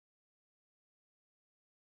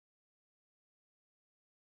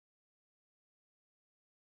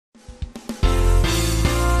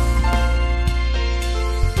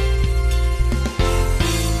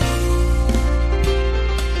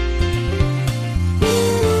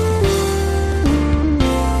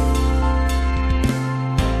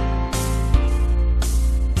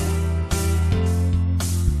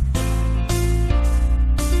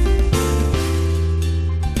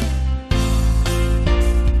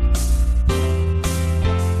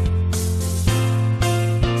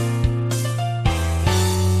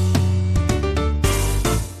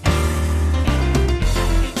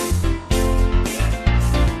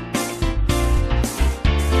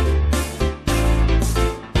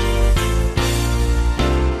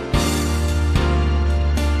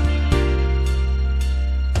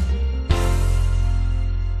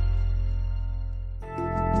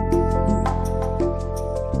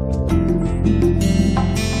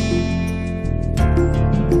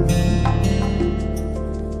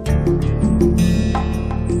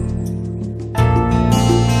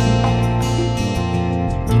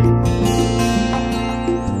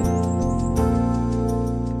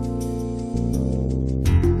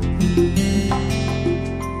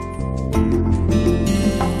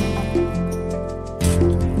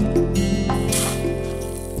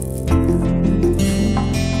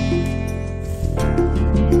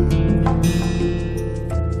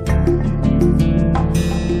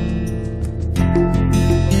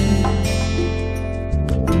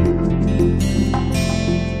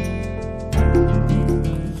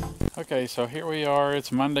Okay, so here we are.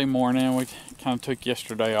 It's Monday morning. We kind of took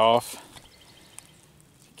yesterday off.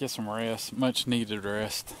 Get some rest, much needed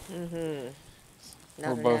rest. Not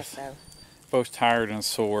We're enough, though. both tired and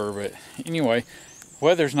sore, but anyway,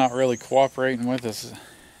 weather's not really cooperating with us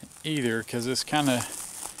either because it's kind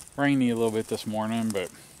of rainy a little bit this morning.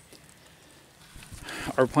 But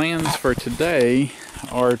our plans for today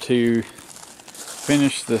are to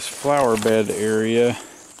finish this flower bed area.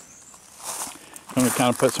 I'm going to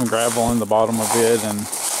kind of put some gravel in the bottom of it and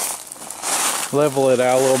level it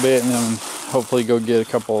out a little bit, and then hopefully go get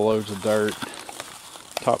a couple of loads of dirt,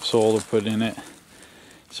 topsoil to put in it,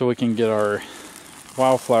 so we can get our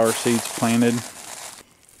wildflower seeds planted.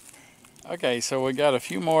 Okay, so we got a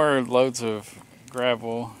few more loads of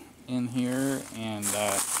gravel in here, and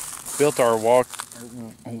built our rock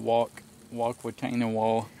retaining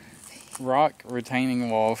wall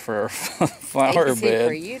for our flower Easy bed.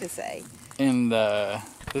 for you to say. And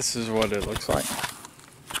this is what it looks like.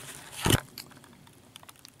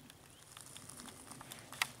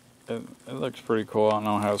 It looks pretty cool. I don't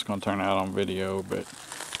know how it's going to turn out on video, but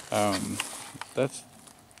that's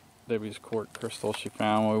Debbie's quartz crystal she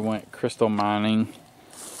found. We went crystal mining.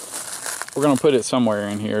 We're going to put it somewhere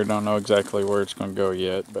in here. Don't know exactly where it's going to go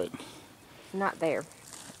yet, but Not there.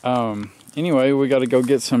 Anyway, we got to go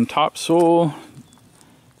get some topsoil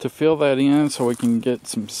to fill that in so we can get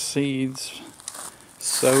some seeds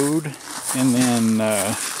sowed. And then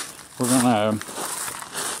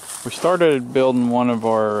we started building one of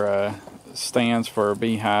our stands for our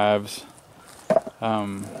beehives.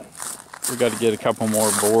 We got to get a couple more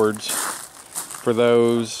boards for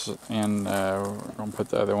those, and we're going to put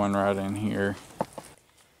the other one right in here.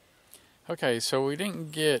 Okay, so we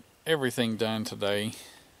didn't get everything done today.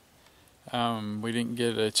 We didn't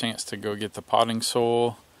get a chance to go get the potting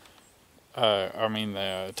soil,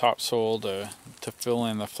 the topsoil to fill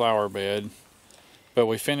in the flower bed. But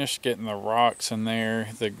we finished getting the rocks in there,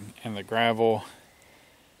 and the gravel,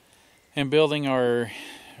 and building our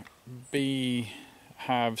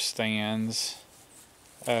beehive stands,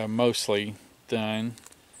 mostly done.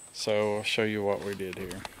 So I'll show you what we did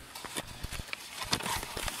here.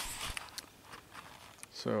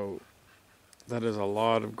 So that is a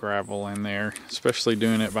lot of gravel in there, especially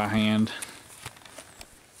doing it by hand.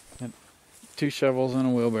 2 shovels and a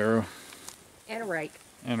wheelbarrow. And a rake.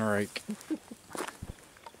 And a rake.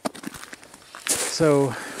 So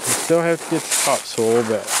we still have to get the topsoil,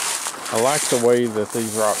 but I like the way that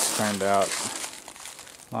these rocks turned out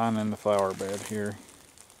lining the flower bed here.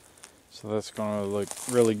 So that's going to look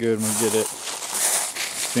really good when we get it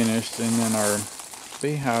finished. And then our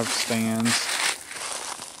beehive stands.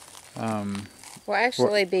 Will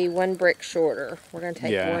actually be 1 brick shorter. We're going to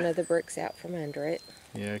take one of the bricks out from under it.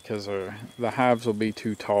 Yeah, because the hives will be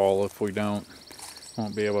too tall if we won't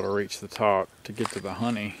be able to reach the top to get to the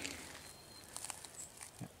honey.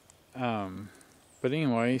 But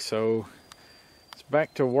anyway, so it's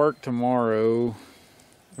back to work tomorrow.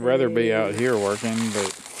 I'd rather be out here working,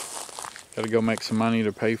 but got to go make some money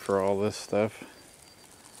to pay for all this stuff.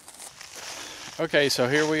 Okay, so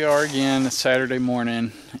here we are again. It's Saturday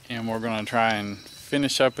morning, and we're going to try and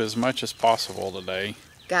finish up as much as possible today.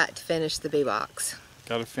 Got to finish the bee box.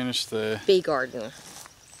 Got to finish the bee garden.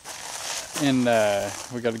 And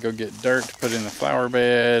we got to go get dirt to put in the flower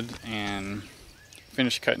bed and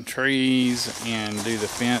finish cutting trees and do the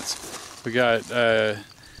fence. We got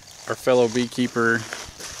our fellow beekeeper,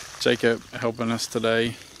 Jacob, helping us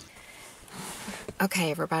today. Okay,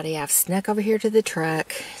 everybody, I've snuck over here to the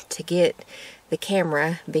truck to get the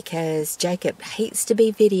camera because Jacob hates to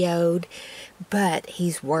be videoed, but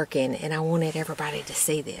he's working, and I wanted everybody to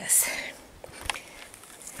see this.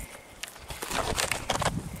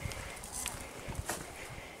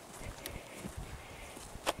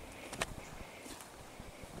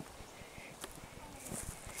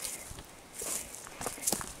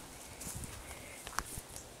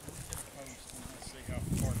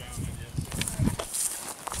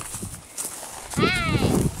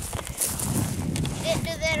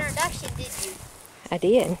 I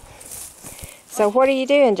did. So what are you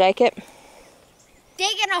doing, Jacob?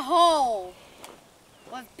 Digging a hole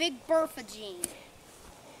with Big Bertha Jean.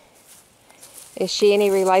 Is she any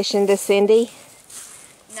relation to Cindy?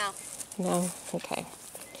 No. No? Okay.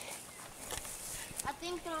 I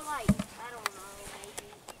think they're like, I don't know, maybe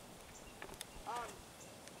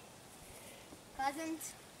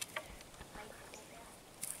cousins.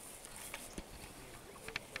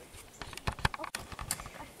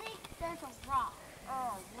 I think there's a rock or a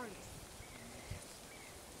root.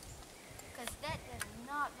 Because that does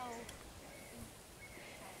not go.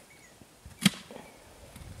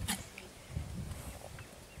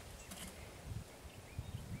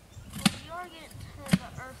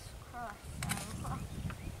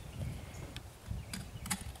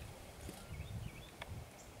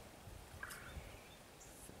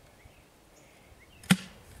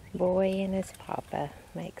 Boy and his papa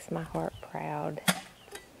makes my heart proud.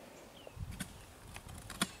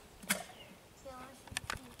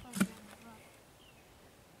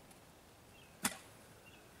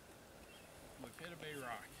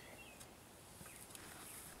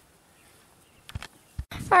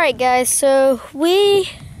 Alright guys, so we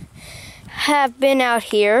have been out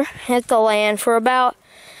here at the land for about,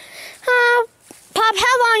 Pop,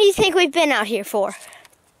 how long do you think we've been out here for?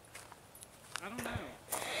 I don't know.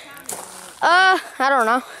 I don't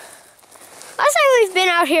know. I say we've been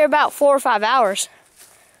out here about 4 or 5 hours.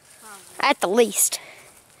 At the least.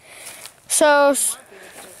 So,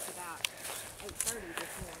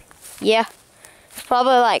 yeah. It's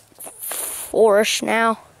probably like 4-ish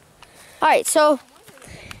now. Alright, so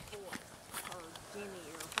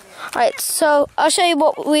I'll show you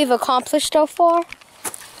what we've accomplished so far.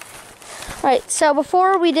 Alright, so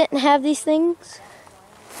before we didn't have these things.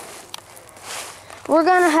 We're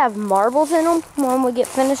going to have marbles in them when we get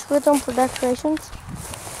finished with them for decorations.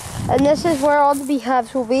 And this is where all the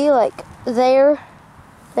beehives will be, like there.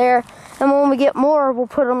 And when we get more, we'll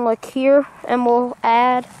put them like here and we'll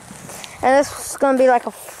add. And this is going to be like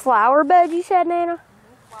a flower bed, you said, Nana?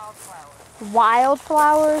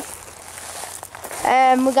 Wildflowers.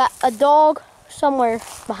 And we got a dog somewhere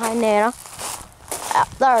behind Nana. Oh,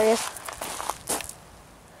 there he is.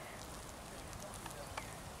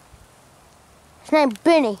 His name's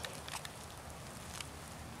Benny.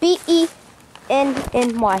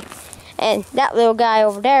 B-E-N-N-Y. And that little guy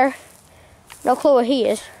over there, no clue what he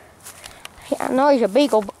is. I know he's a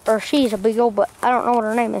beagle, or she's a beagle, but I don't know what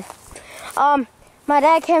her name is. My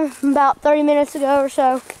dad came about 30 minutes ago or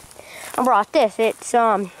so and brought this. It's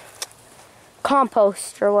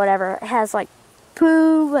compost or whatever. It has like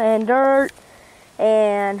poo and dirt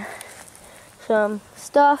and some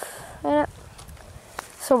stuff in it.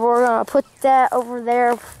 So we're gonna put that over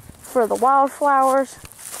there for the wildflowers.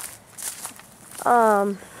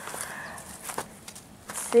 Let's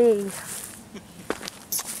see.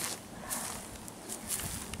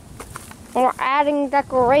 And we're adding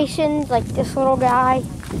decorations like this little guy.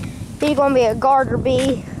 He's gonna be a garter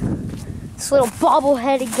bee. This little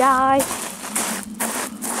bobble-headed guy.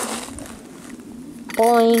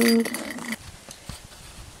 Boing.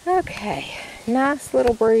 Okay, nice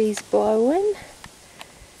little breeze blowing.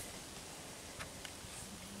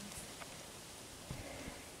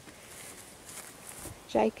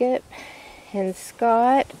 Jacob and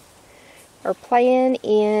Scott are playing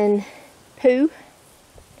in poo.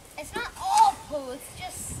 It's not all poo, it's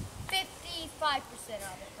just 55% of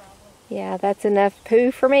it probably. Yeah, that's enough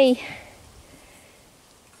poo for me.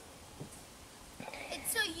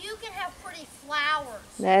 It's so you can have pretty flowers.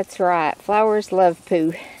 That's right. Flowers love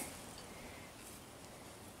poo.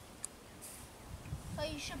 So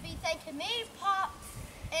you should be thanking me, Pop,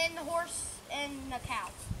 and the horse and the cows.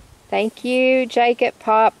 Thank you, Jacob,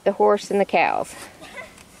 Pop, the horse, and the cows.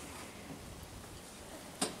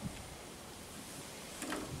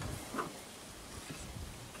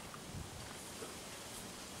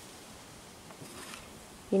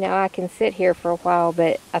 You know, I can sit here for a while,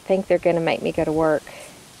 but I think they're going to make me go to work.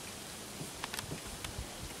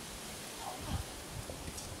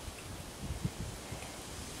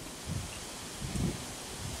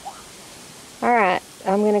 Alright,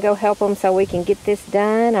 I'm going to go help them so we can get this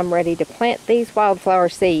done. I'm ready to plant these wildflower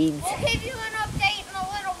seeds. We'll give you an update in a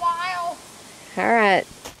little while. Alright.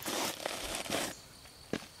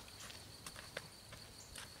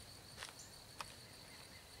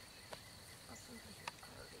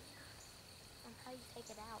 How you take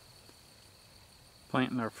it out?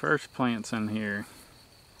 Planting our first plants in here.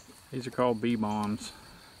 These are called bee bombs.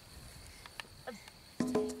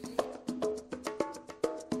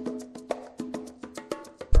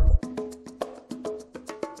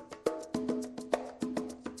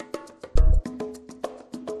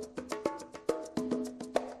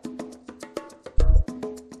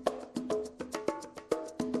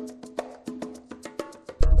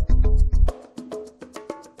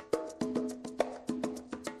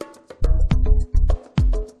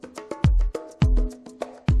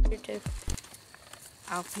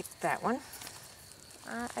 I'll pick that one.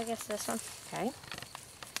 I guess this one. Okay.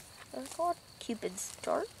 What's it called? Cupid's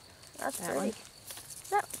dart. That's That pretty.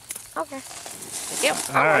 one. No. Okay. Yep.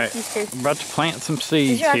 Alright, these two. we're about to plant some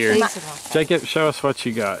seeds These are here. actually Jacob, show us what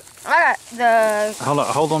you got. I got the.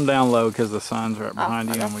 Hold them down low because the sun's right behind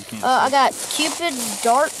you okay. and we can't I see. got Cupid's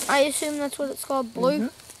dart. I assume that's what it's called. Blue.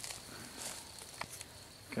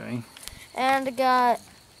 Okay. And I got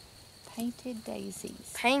Painted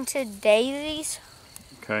daisies. painted daisies.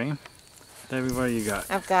 Okay. Debbie, what do you got?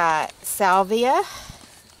 I've got salvia.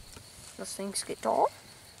 Those things get tall.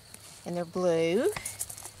 And they're blue.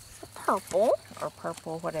 Purple. Or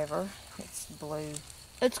purple, whatever. It's blue.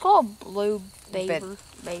 It's called blue Bet-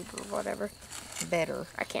 babe or whatever. Better.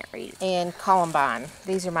 I can't read it. And columbine.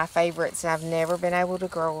 These are my favorites. I've never been able to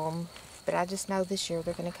grow them, but I just know this year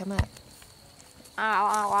they're going to come up.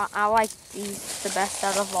 I like these the best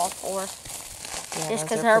out of all four. Yeah, Just those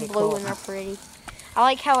because are they're pretty blue cool. and they're pretty. I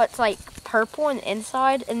like how it's like purple on the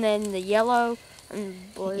inside and then the yellow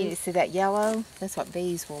and blue. You see that yellow? That's what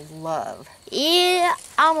bees will love. Yeah,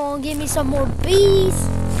 I'm gonna give me some more bees.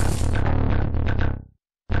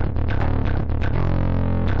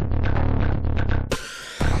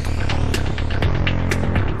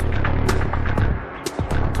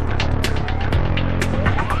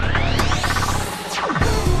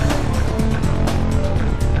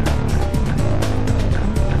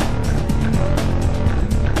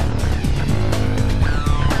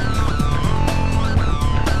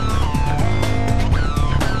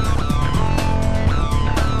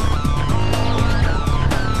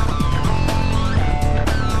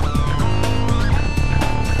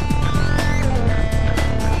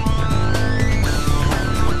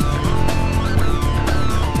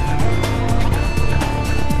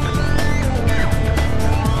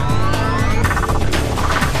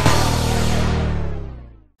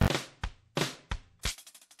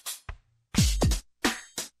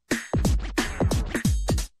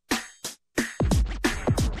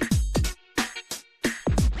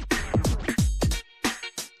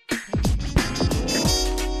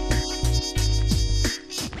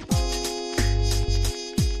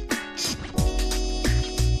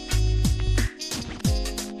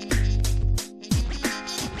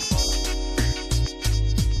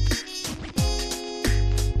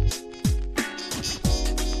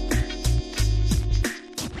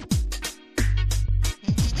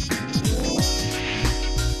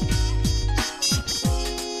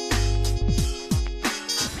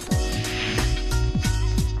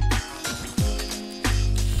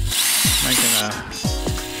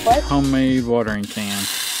 What? Homemade watering can.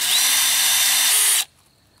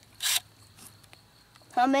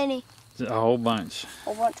 How many? A whole bunch.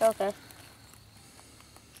 A bunch, okay.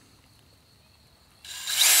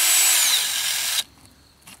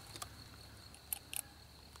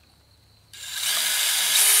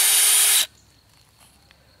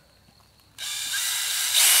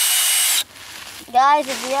 Guys,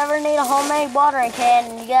 if you ever need a homemade watering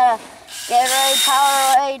can, you got a Gatorade,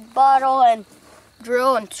 Powerade bottle, and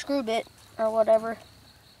drill and screw bit, or whatever.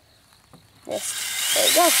 This, there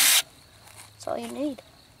you go. That's all you need.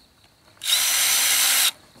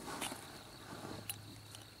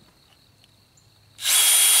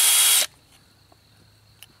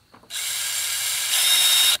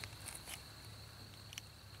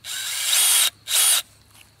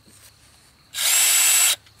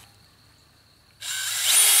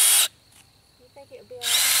 It would be on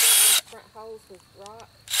the front holes with rock.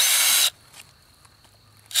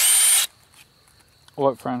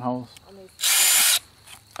 What front holes? On these.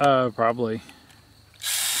 Probably.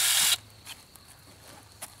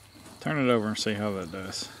 Turn it over and see how that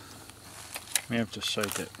does. We have to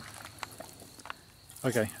shake it.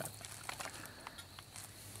 Okay.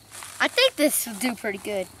 I think this will do pretty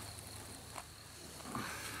good.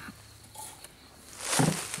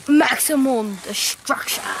 Maximum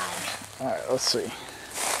destruction. Alright, let's see.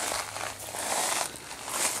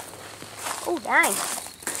 Oh, dang.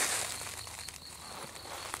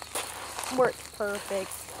 Worked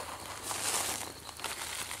perfect.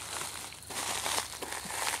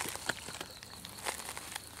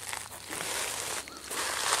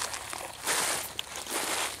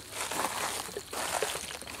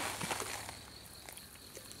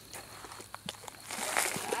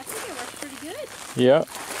 I think it works pretty good. Yep.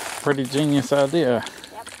 Pretty genius idea.